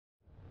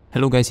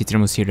Hello guys, it's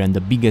Remus here, and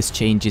the biggest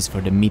changes for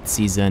the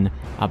mid-season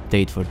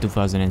update for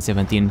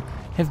 2017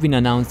 have been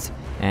announced,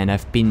 and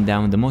I've pinned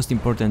down the most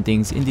important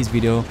things in this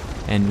video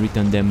and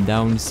written them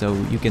down so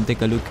you can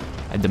take a look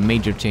at the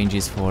major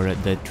changes for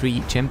the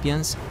 3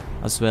 champions,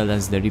 as well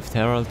as the Rift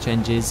Herald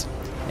changes,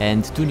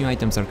 and 2 new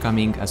items are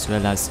coming, as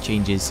well as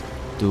changes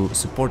to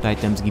support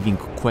items, giving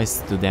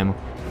quests to them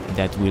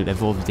that will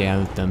evolve the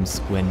items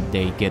when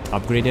they get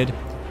upgraded.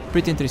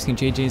 Pretty interesting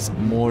changes.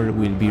 More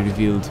will be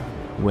revealed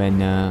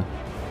when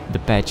the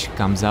patch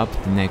comes up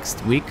the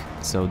next week,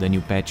 so the new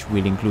patch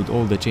will include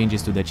all the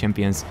changes to the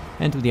champions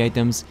and to the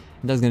items.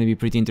 That's gonna be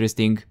pretty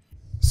interesting.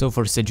 So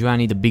for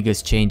Sejuani, the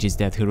biggest change is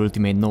that her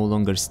ultimate no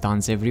longer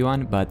stuns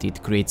everyone, but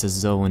it creates a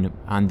zone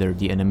under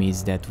the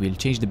enemies that will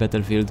change the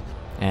battlefield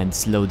and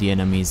slow the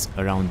enemies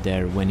around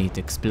there when it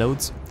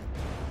explodes.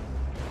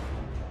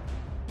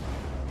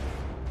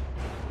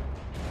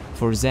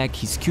 For Zac,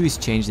 his Q is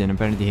changed, and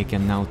apparently he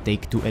can now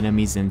take 2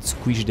 enemies and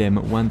squish them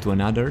one to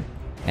another.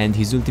 And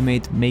his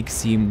ultimate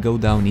makes him go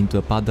down into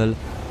a puddle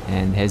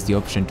and has the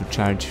option to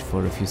charge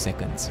for a few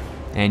seconds.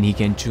 And he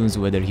can choose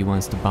whether he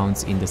wants to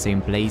bounce in the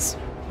same place,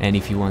 and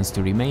if he wants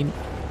to remain,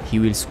 he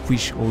will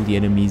squish all the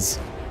enemies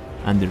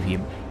under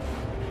him.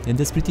 And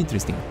that's pretty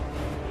interesting.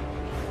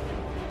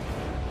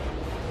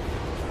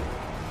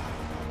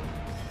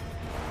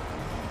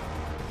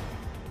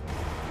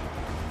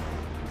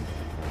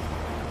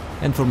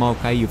 And for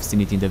Maokai, you've seen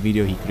it in the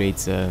video, he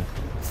creates a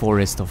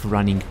forest of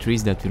running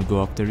trees that will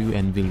go after you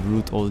and will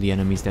root all the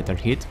enemies that are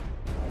hit.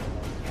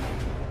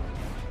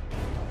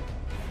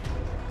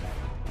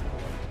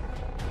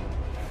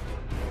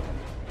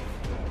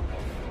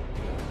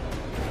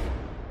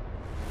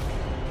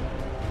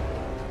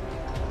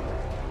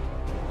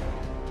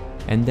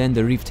 And then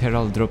the Rift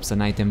Herald drops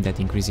an item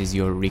that increases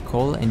your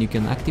recall, and you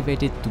can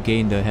activate it to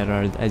gain the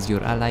Herald as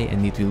your ally,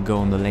 and it will go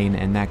on the lane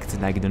and act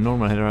like the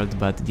normal Herald,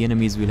 but the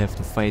enemies will have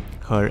to fight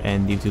her,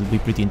 and it will be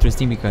pretty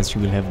interesting because she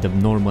will have the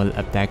normal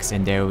attacks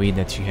and AoE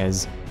that she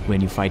has when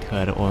you fight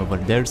her over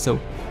there, so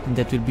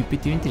that will be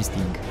pretty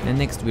interesting. And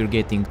next we're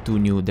getting 2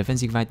 new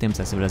defensive items,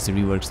 as well as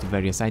reworks to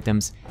various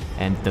items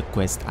and the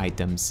quest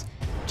items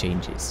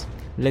changes.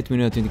 Let me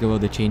know what you think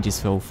about the changes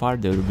so far.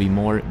 There will be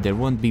more. There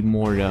won't be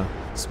more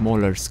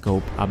smaller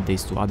scope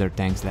updates to other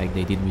tanks like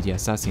they did with the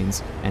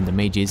assassins and the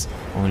mages,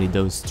 only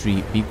those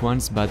 3 big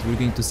ones, but we're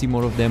going to see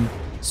more of them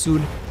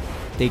soon.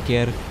 Take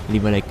care,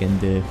 leave a like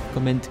and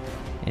comment,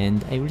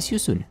 and I will see you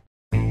soon.